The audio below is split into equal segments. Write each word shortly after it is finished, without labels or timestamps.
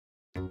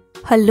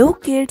Hello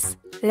kids,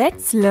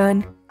 let's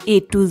learn A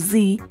to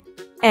Z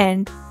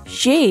and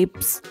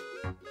shapes.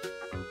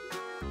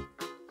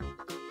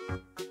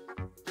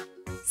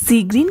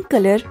 Sea green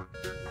color,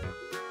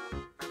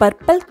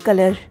 purple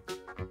color,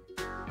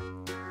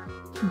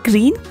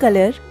 green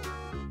color,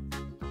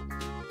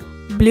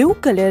 blue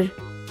color,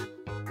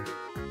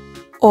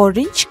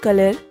 orange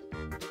color,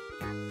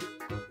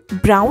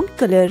 brown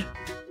color,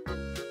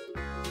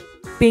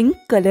 pink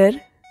color,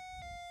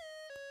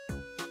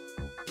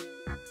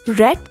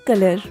 red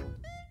color,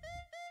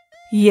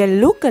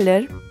 yellow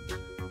color,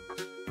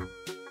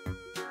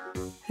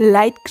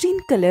 light green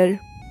color.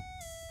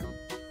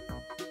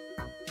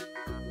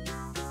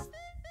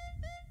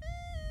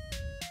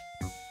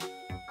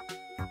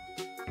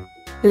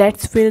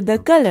 Let's fill the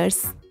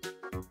colors.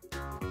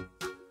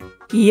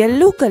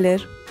 Yellow color.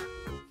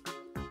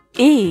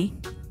 A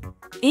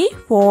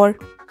for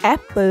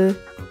apple.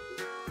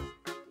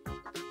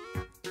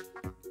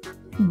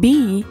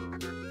 B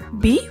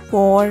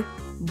for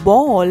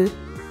ball.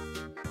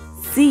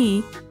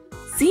 C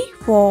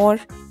for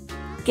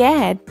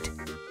cat.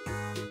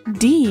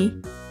 D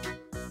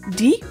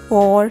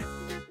for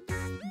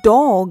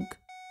dog.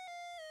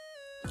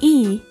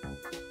 E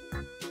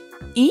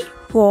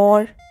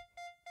for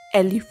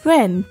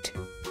elephant.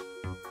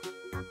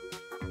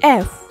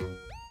 F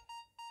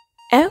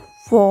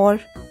for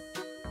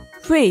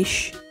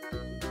fish.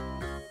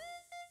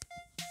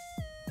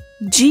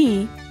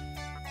 G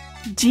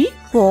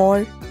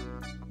for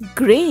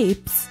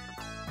grapes.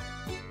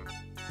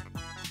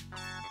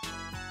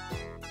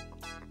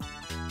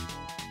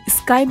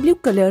 Sky blue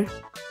color.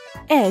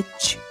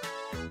 H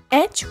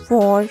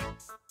for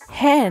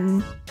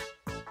hen.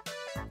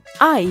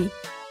 I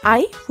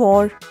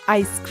for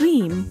ice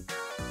cream.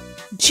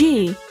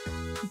 J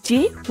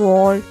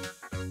for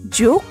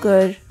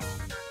joker.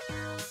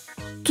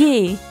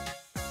 K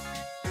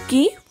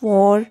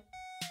for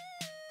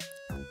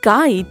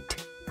kite.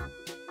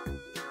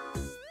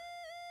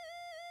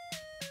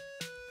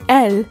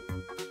 L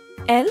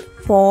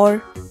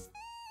for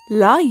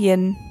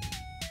lion.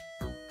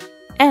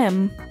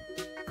 M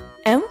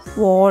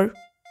for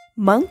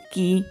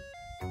monkey.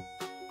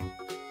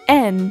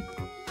 N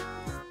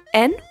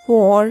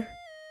for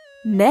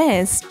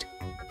nest.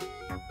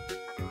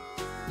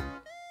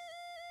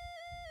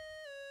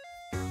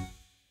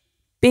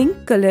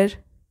 Pink color.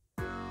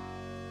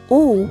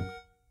 O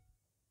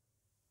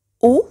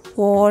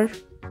for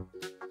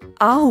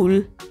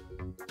owl.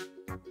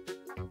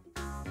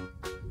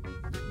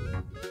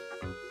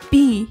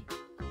 P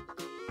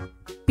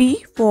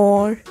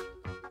for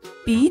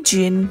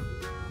pigeon.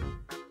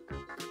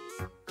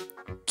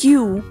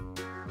 Q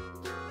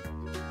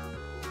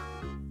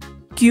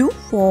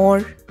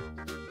for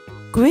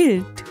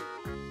quilt.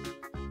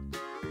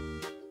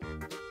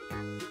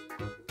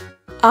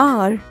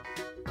 R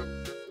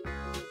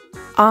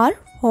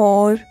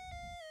for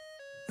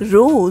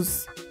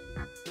rose.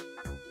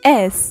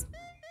 S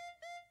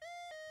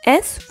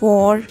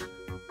for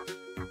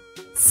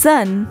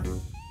sun.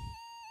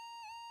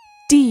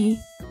 T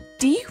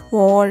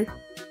for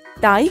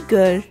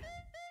tiger.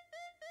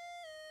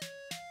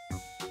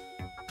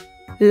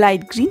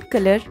 Light green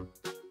color.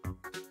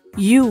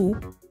 U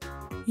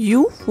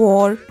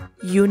for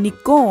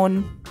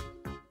unicorn.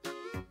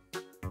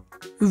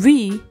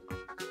 V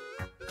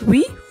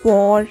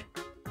for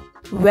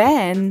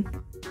van.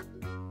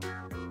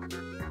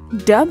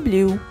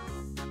 W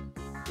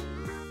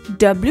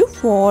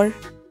for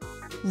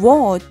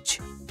watch.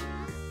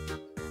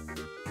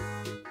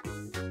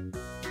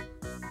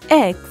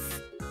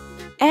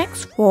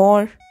 X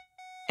for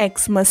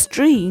Xmas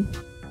tree.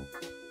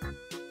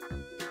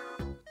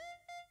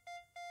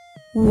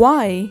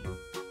 Y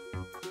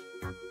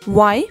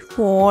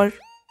for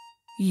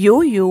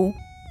yo-yo.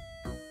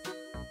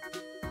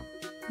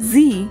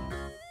 Z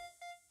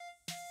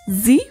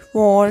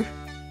for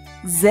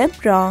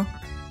zebra.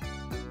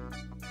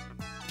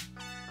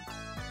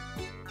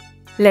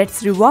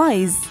 Let's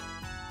revise.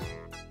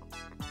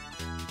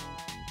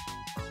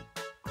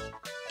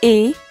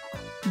 A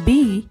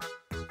B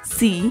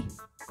C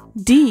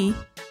D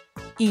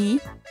E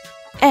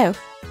F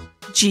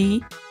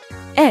G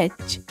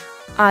H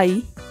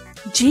I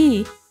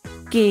J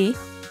K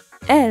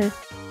L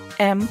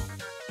M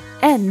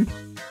N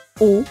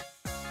O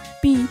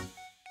P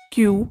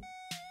Q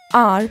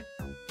R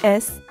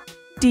S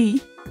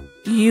T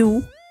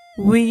U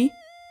V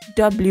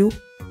W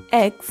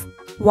X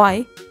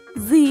Y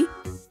Z.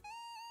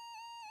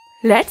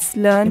 Let's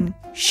learn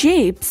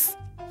shapes.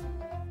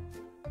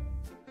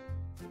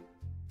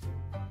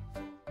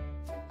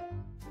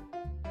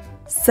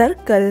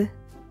 Circle.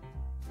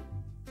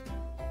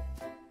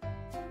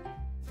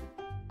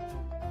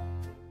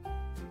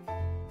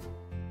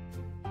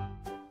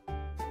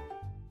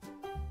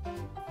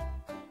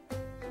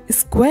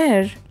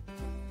 Square.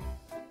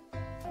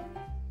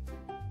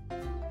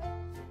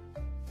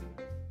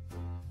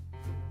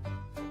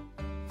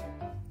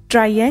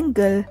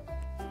 Triangle.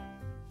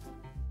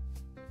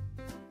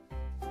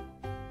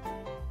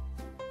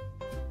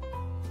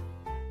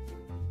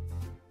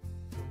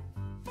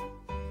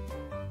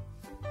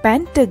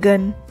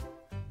 pentagon,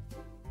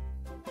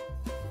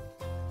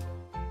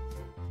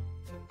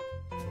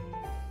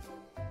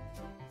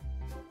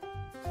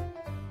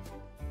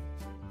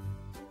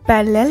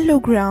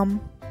 parallelogram,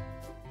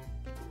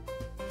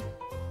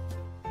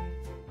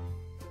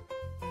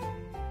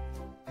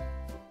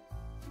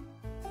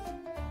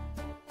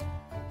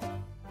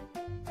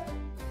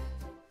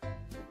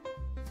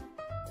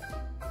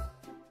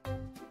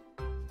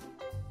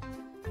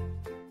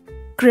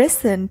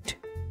 crescent.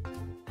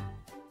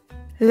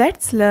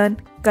 Let's learn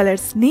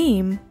colors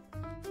name.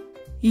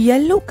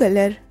 Yellow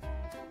color,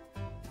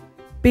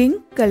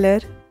 pink color,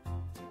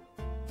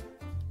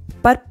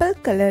 purple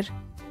color,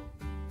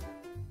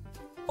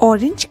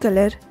 orange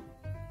color,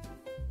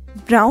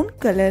 brown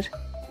color,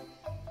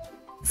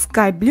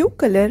 sky blue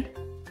color,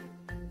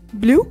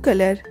 blue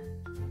color,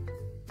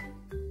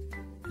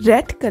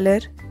 red color,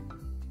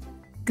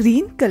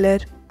 green color,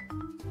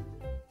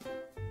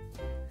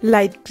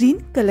 light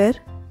green color,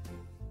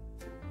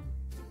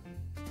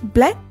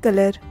 black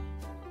color,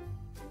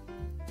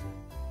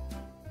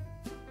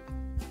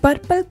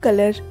 purple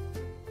color,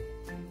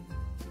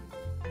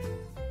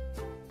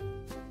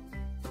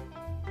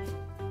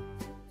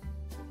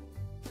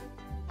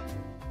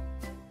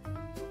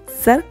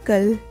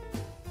 circle,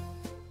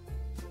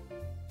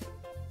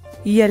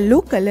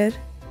 yellow color,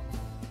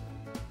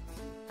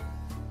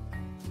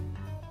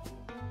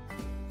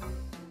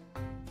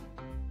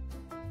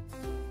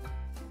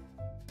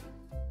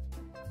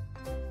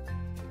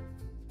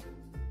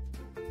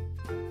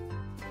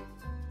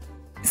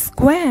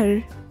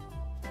 square,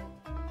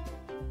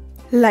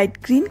 light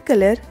green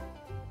color,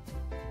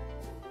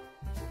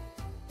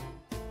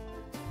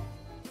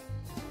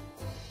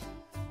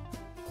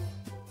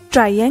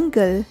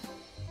 triangle,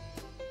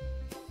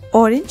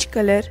 orange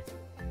color,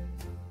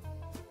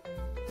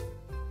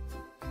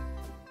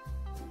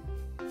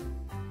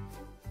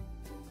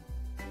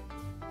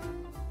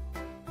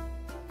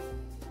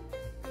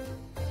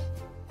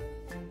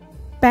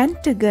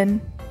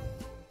 pentagon,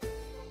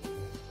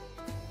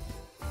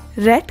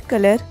 red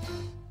color,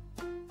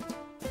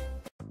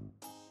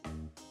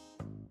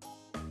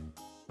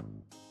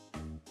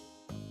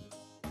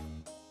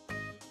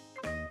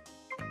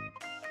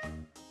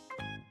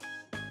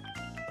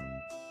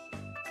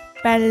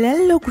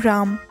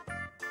 parallelogram,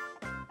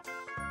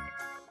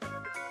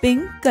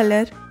 pink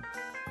color,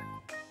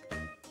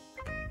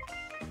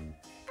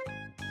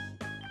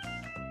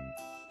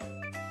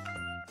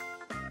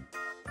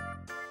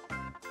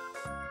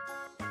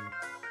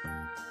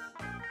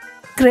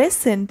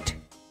 crescent.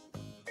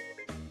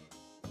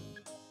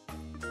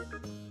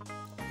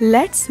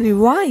 Let's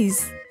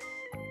revise.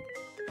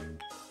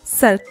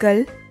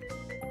 Circle,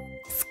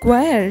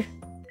 square,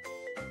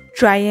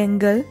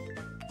 triangle,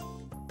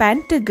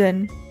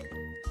 pentagon,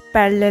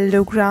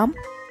 parallelogram,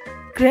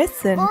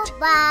 crescent.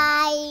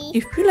 Bye.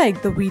 If you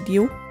like the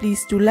video,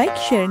 please do like,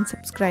 share and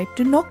subscribe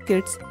to Knock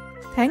Kids.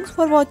 Thanks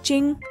for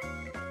watching.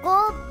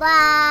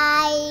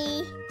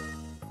 Goodbye.